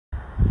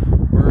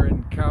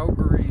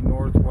Calgary,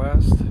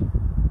 Northwest,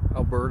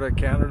 Alberta,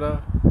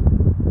 Canada.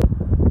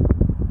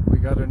 We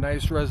got a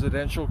nice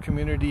residential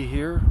community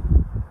here.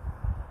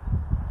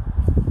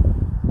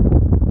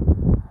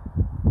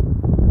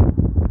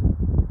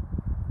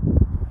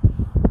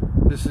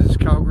 This is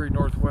Calgary,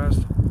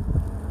 Northwest,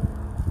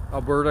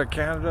 Alberta,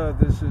 Canada.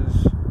 This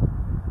is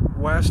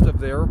west of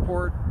the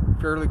airport,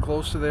 fairly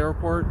close to the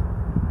airport.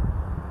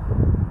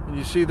 And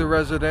you see the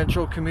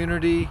residential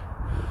community.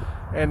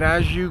 And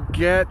as you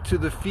get to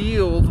the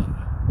field,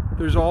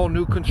 there's all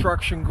new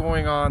construction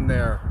going on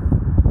there.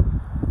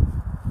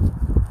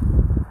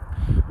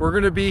 We're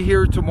going to be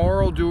here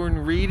tomorrow doing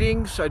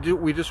readings.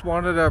 We just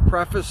wanted to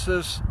preface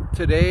this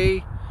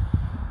today.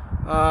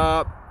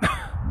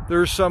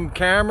 There's some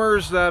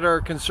cameras that are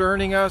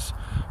concerning us.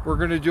 We're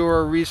going to do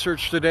our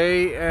research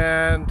today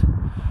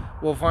and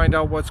we'll find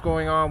out what's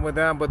going on with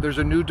them. But there's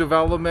a new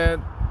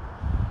development.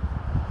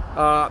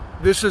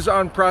 This is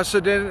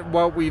unprecedented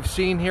what we've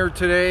seen here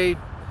today.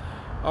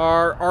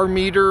 Our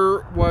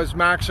meter was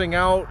maxing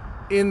out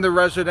in the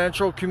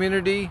residential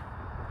community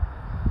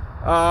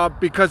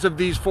because of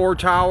these 4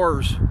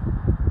 towers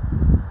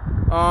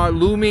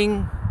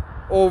looming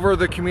over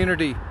the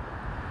community.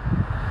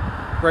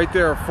 Right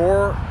there,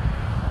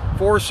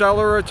 four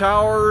cellular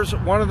towers.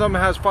 One of them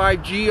has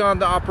 5G on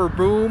the upper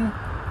boom.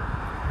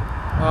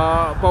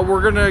 But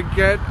we're gonna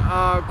get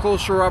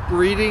closer up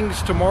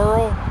readings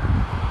tomorrow.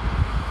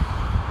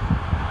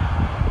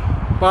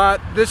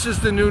 But this is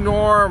the new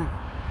norm.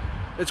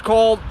 It's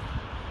called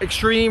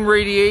extreme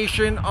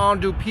radiation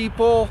onto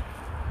people.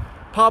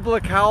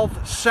 Public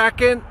health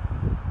second,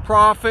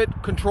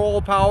 profit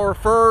control power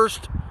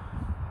first,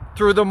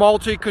 through the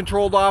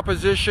multi-controlled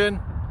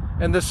opposition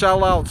and the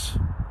sellouts.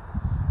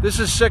 This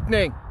is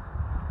sickening.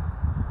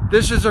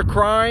 This is a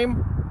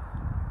crime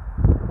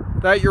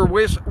that you're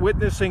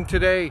witnessing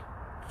today.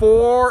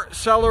 4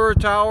 cellular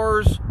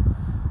towers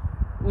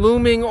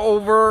looming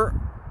over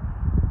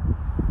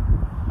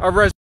a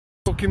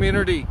residential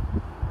community.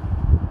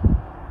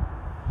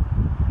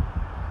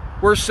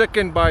 We're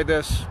sickened by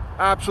this,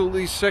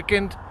 absolutely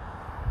sickened.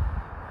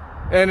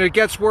 And it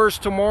gets worse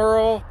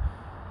tomorrow.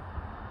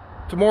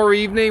 Tomorrow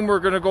evening we're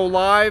gonna go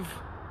live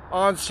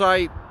on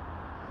site.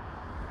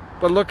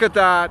 But look at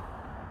that.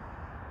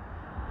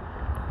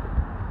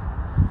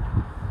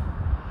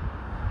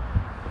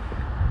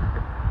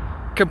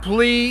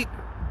 Complete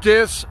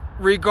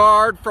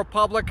disregard for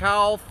public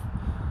health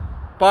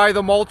by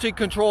the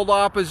multi-controlled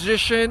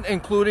opposition,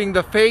 including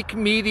the fake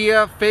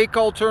media, fake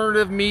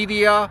alternative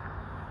media,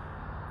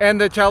 and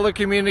the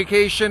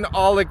telecommunication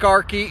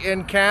oligarchy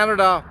in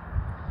Canada.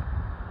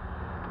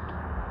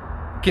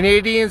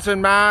 Canadians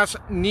en masse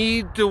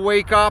need to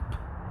wake up.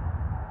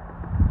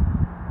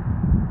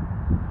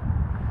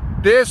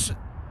 This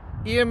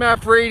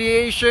EMF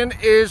radiation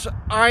is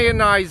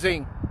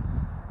ionizing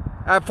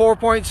at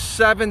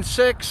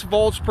 4.76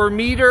 volts per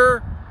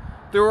meter.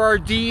 There are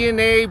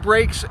DNA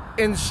breaks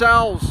in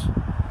cells.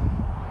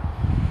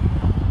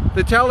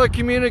 The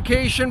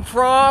telecommunication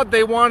fraud,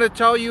 they want to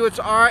tell you it's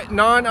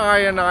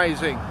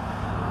non-ionizing.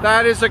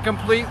 That is a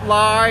complete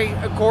lie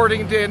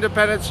according to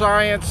independent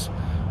science.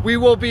 We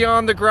will be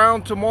on the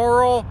ground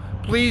tomorrow.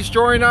 Please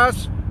join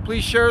us.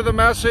 Please share the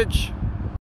message.